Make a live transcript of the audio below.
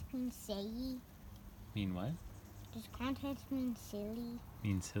mean silly? Mean what? Does content mean silly?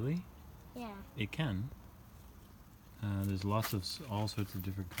 Mean silly? Yeah. It can. There's lots of all sorts of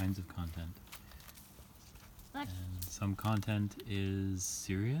different kinds of content. But And some content is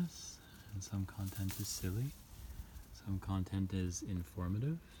serious, and some content is silly. Some content is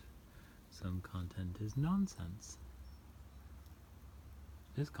informative. Some content is nonsense.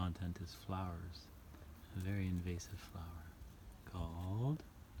 This content is flowers. A very invasive flower called...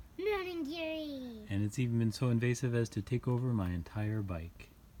 Morning Jerry! And it's even been so invasive as to take over my entire bike.